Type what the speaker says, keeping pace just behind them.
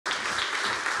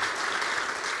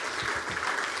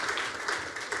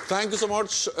Thank you so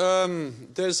much,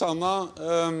 dear Sanna.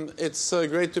 It's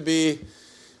great to be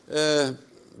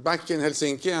back in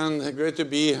Helsinki and great to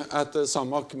be at the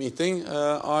SAMAK meeting.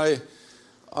 I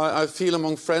feel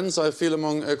among friends, I feel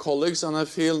among colleagues, and I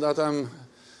feel that I'm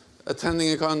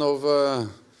attending a kind of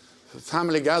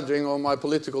family gathering of my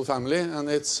political family, and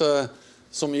it's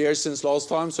some years since last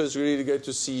time, so it's really great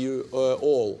to see you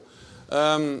all.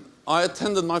 I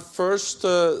attended my first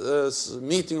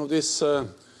meeting of this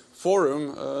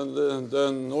forum,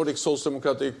 the Nordic Social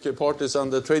Democratic Parties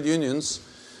and the trade unions,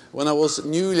 when I was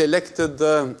newly elected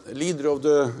leader of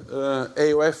the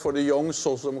AOF, for the Young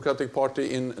Social Democratic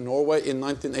Party in Norway, in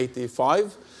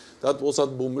 1985. That was at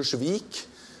Bommersvik,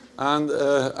 and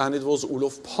it was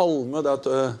Olof Palme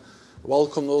that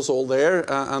welcomed us all there,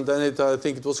 and then I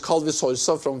think it was Kalvi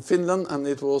Sorsa from Finland, and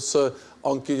it was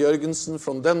Anker Jørgensen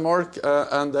from Denmark,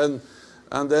 and then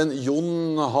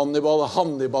Jon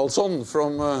Hannibalsson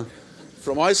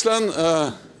from Iceland,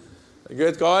 a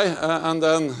great guy, and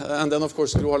then of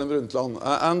course Gro Harlem Brundtland.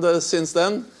 And since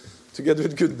then, together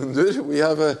with Gudmundur, we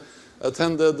have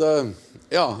attended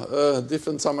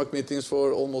different SAMAK meetings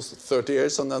for almost 30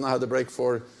 years, and then I had a break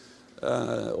for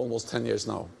almost 10 years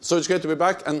now. So it's great to be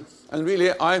back, and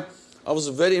really I was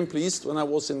very pleased when I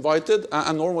was invited,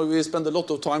 and normally we spend a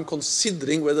lot of time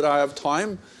considering whether I have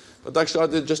time, but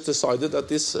actually I just decided that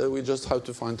we just have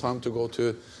to find time to go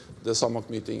to the SAMAK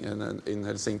meeting in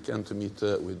Helsinki and to meet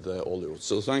with all you.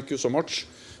 So thank you so much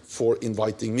for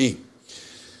inviting me.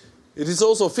 It is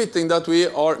also fitting that we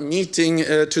are meeting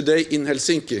today in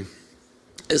Helsinki,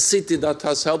 a city that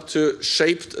has helped to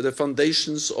shape the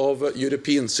foundations of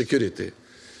European security.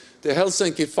 The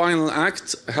Helsinki Final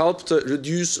Act helped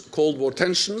reduce Cold War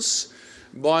tensions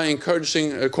by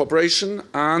encouraging cooperation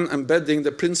and embedding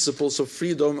the principles of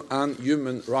freedom and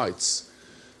human rights.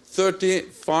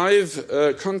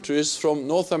 35 countries from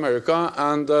North America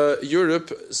and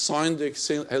Europe signed the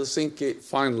Helsinki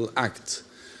Final Act,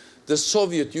 the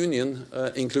Soviet Union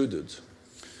included,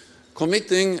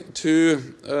 committing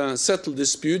to settle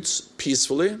disputes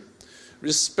peacefully,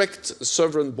 respect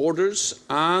sovereign borders,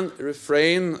 and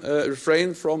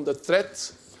refrain from the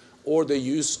threat or the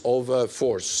use of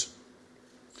force.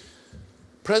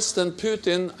 President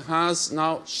Putin has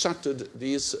now shattered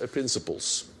these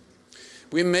principles.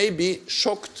 We may be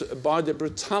shocked by the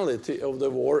brutality of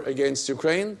the war against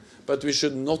Ukraine, but we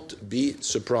should not be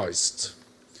surprised.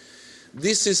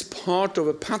 This is part of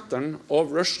a pattern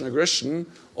of Russian aggression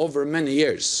over many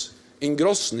years, in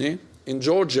Grozny, in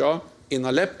Georgia, in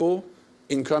Aleppo,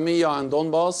 in Crimea and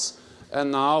Donbass,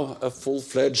 and now a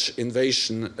full-fledged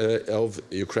invasion of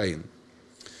Ukraine.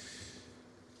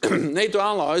 NATO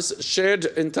allies shared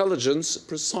intelligence,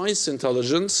 precise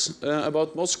intelligence,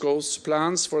 about Moscow's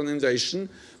plans for an invasion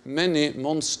many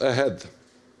months ahead.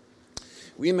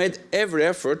 We made every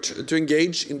effort to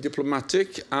engage in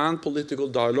diplomatic and political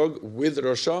dialogue with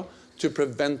Russia to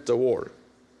prevent the war.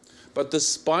 But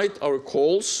despite our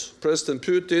calls, President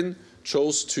Putin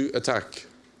chose to attack.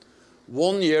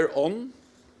 1 year on,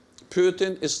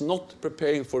 Putin is not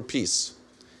preparing for peace.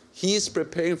 He is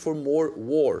preparing for more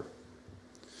war.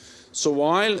 So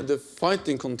while the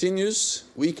fighting continues,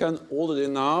 we can already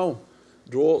now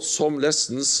draw some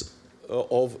lessons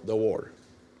of the war.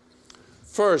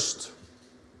 First,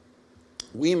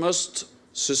 we must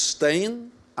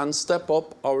sustain and step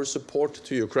up our support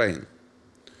to Ukraine.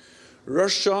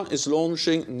 Russia is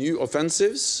launching new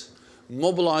offensives,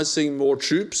 mobilizing more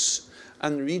troops,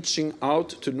 and reaching out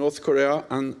to North Korea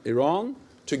and Iran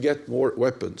to get more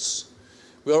weapons.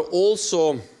 We are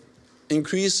also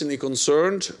increasingly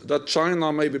concerned that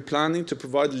China may be planning to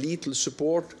provide lethal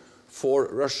support for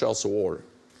Russia's war.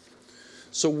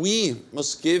 So we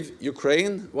must give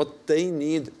Ukraine what they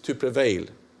need to prevail.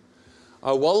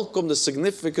 I welcome the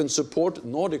significant support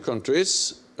Nordic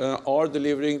countries are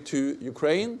delivering to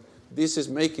Ukraine. This is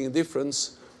making a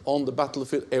difference on the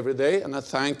battlefield every day, and I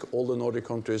thank all the Nordic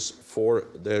countries for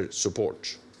their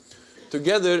support.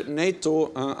 Together,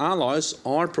 NATO allies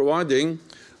are providing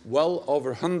well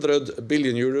over 100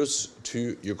 billion euros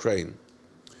to Ukraine.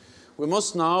 We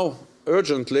must now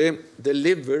urgently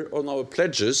deliver on our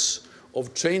pledges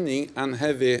of training and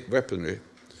heavy weaponry,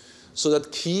 so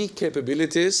that key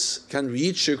capabilities can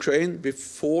reach Ukraine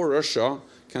before Russia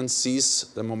can seize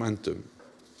the momentum.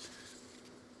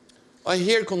 I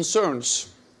hear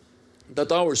concerns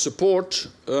that our support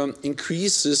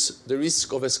increases the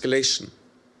risk of escalation.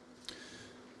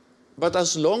 But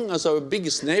as long as our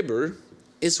biggest neighbor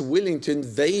is willing to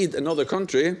invade another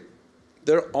country,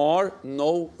 there are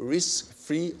no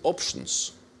risk-free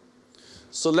options.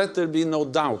 So let there be no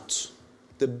doubt.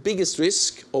 The biggest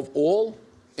risk of all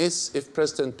is if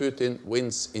President Putin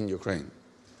wins in Ukraine.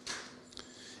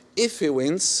 if he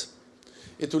wins,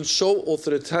 it will show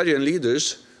authoritarian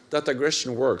leaders that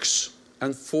aggression works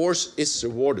and force is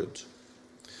rewarded.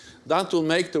 That will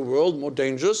make the world more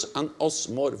dangerous and us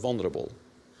more vulnerable.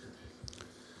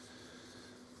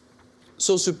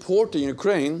 So supporting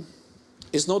Ukraine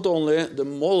is not only the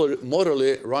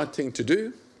morally right thing to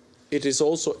do, it is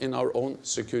also in our own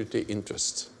security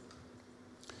interest.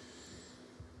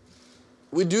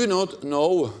 We do not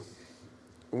know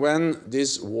when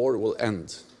this war will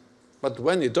end, but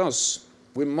when it does,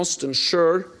 we must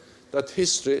ensure that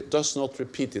history does not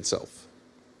repeat itself.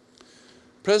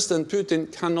 President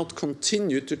Putin cannot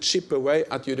continue to chip away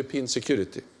at European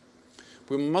security.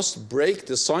 We must break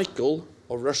the cycle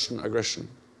of Russian aggression,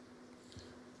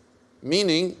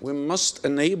 meaning we must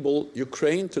enable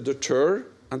Ukraine to deter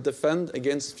and defend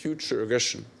against future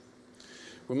aggression.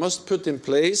 We must put in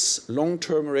place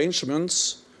long-term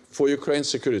arrangements for Ukraine's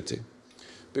security,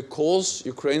 because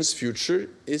Ukraine's future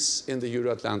is in the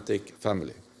Euro-Atlantic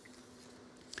family.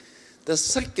 The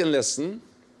second lesson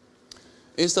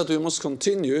is that we must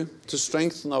continue to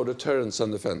strengthen our deterrence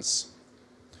and defense.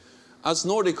 As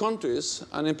Nordic countries,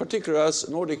 and in particular as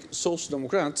Nordic social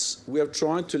democrats, we have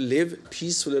tried to live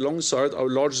peacefully alongside our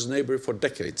largest neighbor for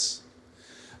decades.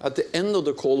 At the end of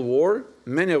the Cold War,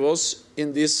 many of us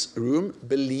in this room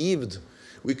believed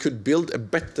we could build a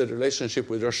better relationship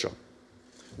with Russia,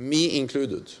 me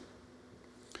included.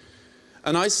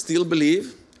 And I still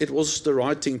believe it was the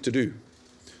right thing to do,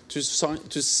 to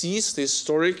seize the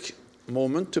historic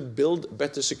moment to build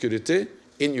better security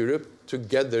in Europe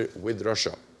together with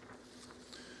Russia.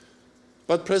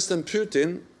 But President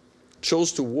Putin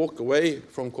chose to walk away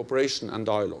from cooperation and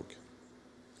dialogue.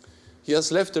 He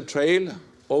has left a trail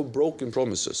of broken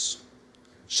promises,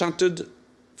 shattered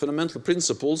fundamental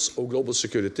principles of global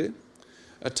security,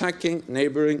 attacking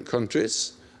neighboring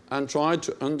countries, and tried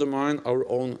to undermine our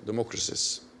own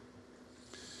democracies.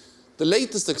 The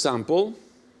latest example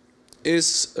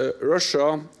is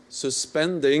Russia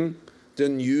suspending the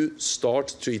New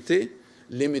START treaty,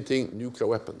 limiting nuclear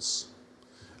weapons.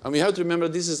 And we have to remember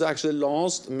this is actually the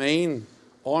last main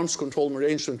arms control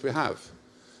arrangement we have.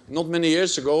 Not many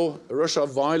years ago, Russia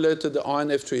violated the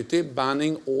INF treaty,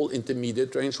 banning all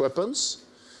intermediate range weapons.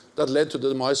 That led to the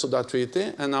demise of that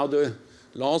treaty, and now the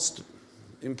last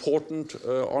important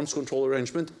arms control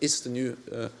arrangement is the New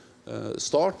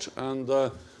START, and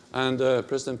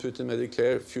President Putin made it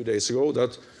clear a few days ago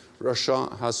that Russia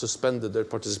has suspended their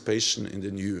participation in the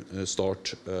New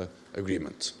START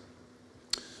agreement.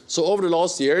 So over the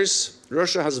last years,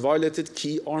 Russia has violated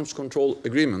key arms control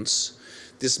agreements,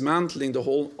 dismantling the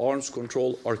whole arms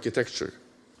control architecture.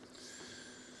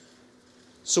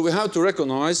 So we have to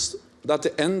recognize that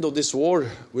the end of this war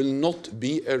will not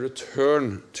be a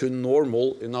return to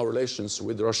normal in our relations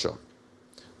with Russia.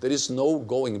 There is no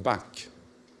going back.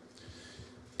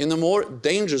 In a more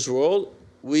dangerous world,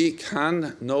 we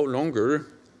can no longer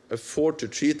afford to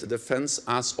treat defense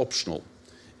as optional.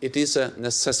 It is a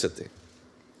necessity.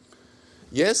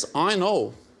 Yes, I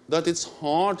know that it's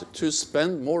hard to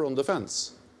spend more on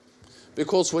defense,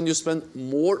 because when you spend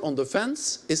more on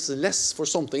defense, it's less for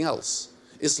something else.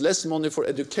 It's less money for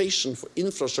education, for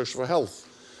infrastructure, for health,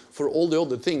 for all the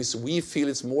other things we feel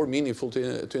it's more meaningful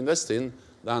to invest in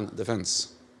than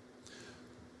defense.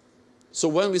 So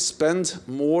when we spend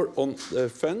more on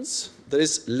defense, there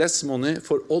is less money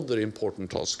for other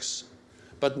important tasks.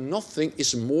 But nothing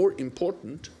is more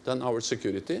important than our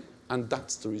security, and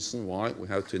that's the reason why we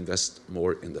have to invest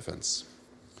more in defense.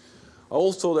 I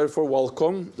also therefore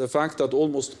welcome the fact that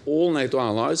almost all NATO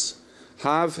allies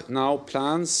have now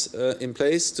plans in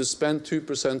place to spend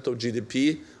 2% of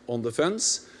GDP on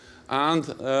defense, and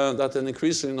that an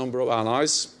increasing number of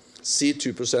allies see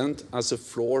 2% as a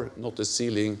floor, not a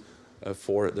ceiling,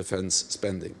 for defense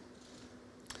spending.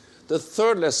 The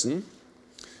third lesson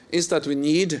is that we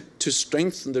need to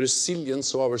strengthen the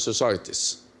resilience of our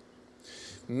societies.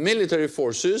 Military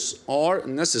forces are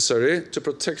necessary to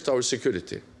protect our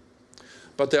security,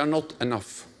 but they are not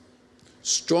enough.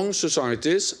 Strong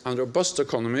societies and robust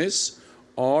economies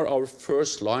are our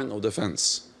first line of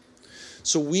defense.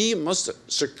 So we must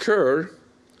secure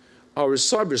our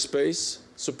cyberspace,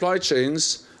 supply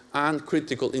chains, and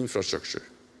critical infrastructure.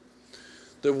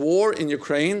 The war in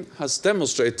Ukraine has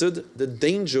demonstrated the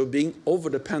danger of being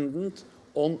over-dependent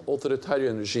on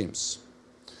authoritarian regimes.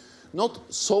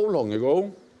 Not so long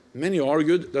ago, many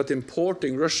argued that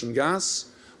importing Russian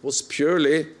gas was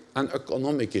purely an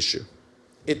economic issue.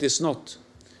 It is not.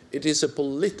 It is a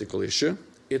political issue.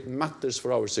 It matters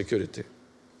for our security.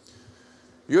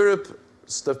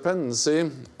 Europe's dependency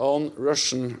on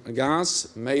Russian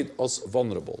gas made us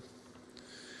vulnerable.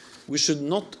 We should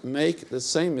not make the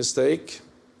same mistake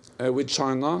with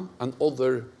China and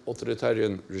other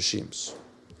authoritarian regimes.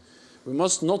 We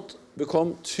must not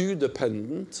become too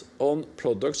dependent on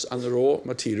products and raw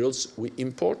materials we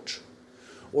import,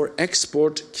 or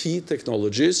export key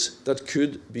technologies that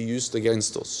could be used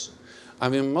against us.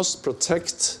 And we must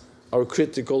protect our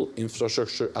critical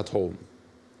infrastructure at home.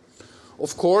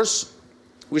 Of course,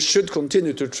 we should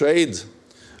continue to trade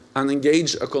and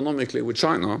engage economically with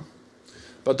China,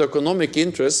 but economic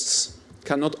interests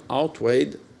cannot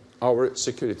outweigh our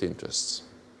security interests.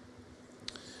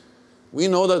 We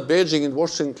know that Beijing is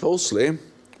watching closely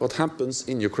what happens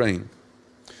in Ukraine,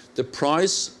 the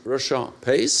price Russia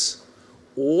pays,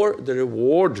 or the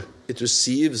reward it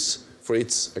receives for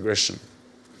its aggression.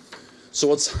 So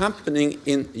what's happening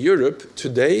in Europe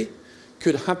today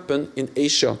could happen in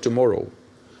Asia tomorrow.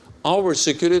 Our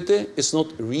security is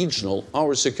not regional,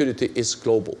 our security is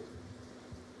global.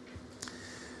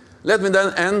 Let me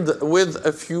then end with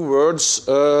a few words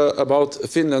about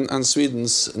Finland and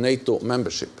Sweden's NATO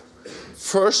membership.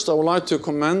 First, I would like to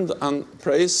commend and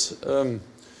praise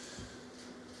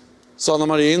Sanna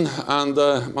Marin and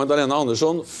Magdalena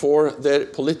Andersson for their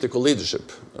political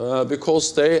leadership,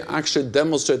 because they actually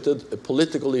demonstrated a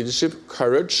political leadership,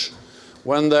 courage,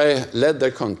 when they led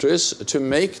their countries to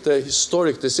make the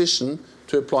historic decision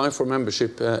to apply for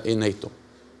membership in NATO.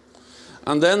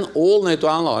 And then all NATO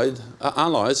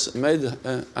allies made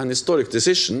an historic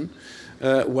decision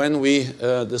when we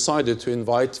decided to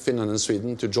invite Finland and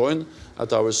Sweden to join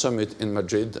at our summit in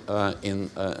Madrid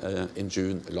in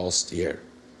June last year.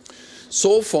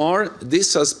 So far,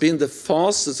 this has been the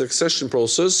fastest accession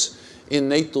process in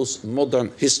NATO's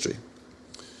modern history.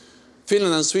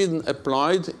 Finland and Sweden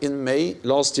applied in May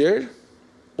last year.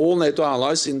 All NATO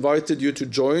allies invited you to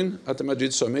join at the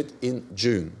Madrid summit in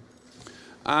June.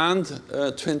 And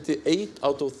 28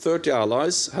 out of 30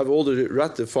 allies have already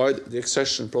ratified the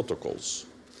accession protocols.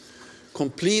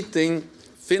 Completing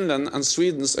Finland and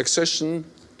Sweden's accession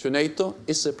to NATO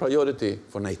is a priority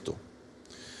for NATO.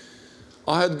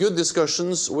 I had good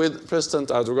discussions with President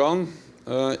Erdogan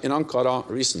in Ankara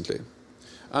recently,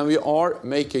 and we are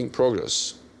making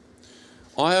progress.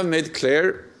 I have made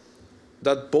clear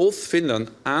that both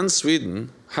Finland and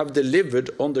Sweden have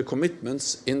delivered on the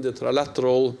commitments in the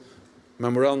trilateral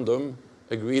memorandum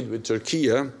agreed with Turkey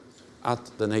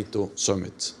at the NATO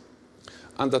summit,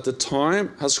 and that the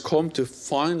time has come to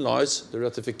finalize the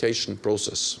ratification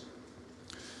process.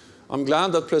 I'm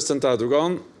glad that President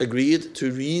Erdogan agreed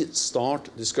to restart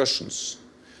discussions,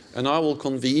 and I will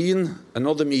convene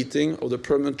another meeting of the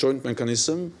Permanent Joint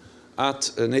Mechanism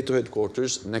at NATO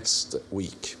headquarters next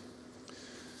week.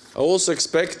 I also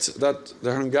expect that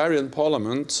the Hungarian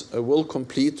Parliament will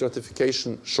complete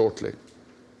ratification shortly.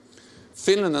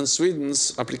 Finland and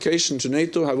Sweden's application to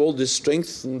NATO have already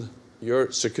strengthened your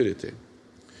security.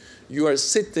 You are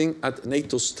sitting at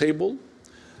NATO's table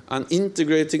and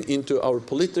integrating into our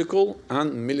political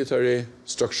and military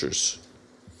structures.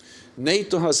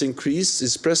 NATO has increased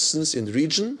its presence in the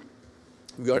region.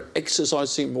 We are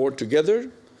exercising more together,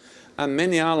 and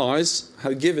many allies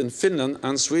have given Finland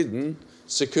and Sweden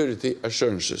security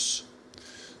assurances.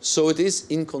 So it is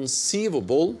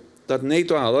inconceivable that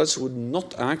NATO allies would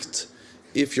not act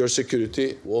if your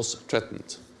security was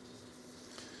threatened.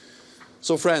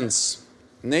 So friends,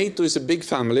 NATO is a big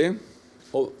family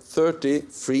of 30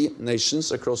 free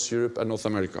nations across Europe and North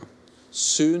America,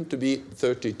 soon to be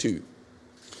 32.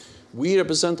 We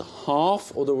represent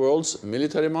half of the world's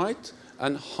military might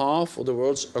and half of the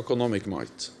world's economic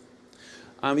might.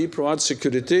 And we provide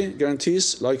security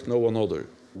guarantees like no one other,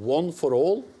 one for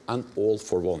all and all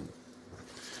for one.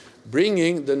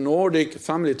 Bringing the Nordic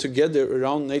family together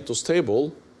around NATO's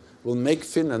table will make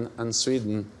Finland and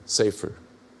Sweden safer,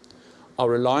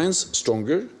 our alliance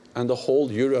stronger, and the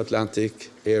whole Euro-Atlantic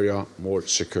area more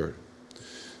secure.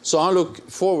 So I look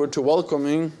forward to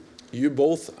welcoming you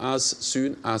both as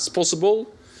soon as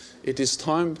possible. It is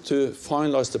time to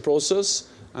finalize the process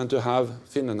and to have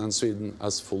Finland and Sweden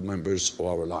as full members of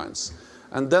our alliance.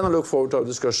 And then I look forward to our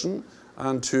discussion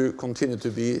and to continue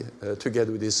to be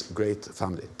together with this great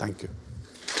family. Thank you.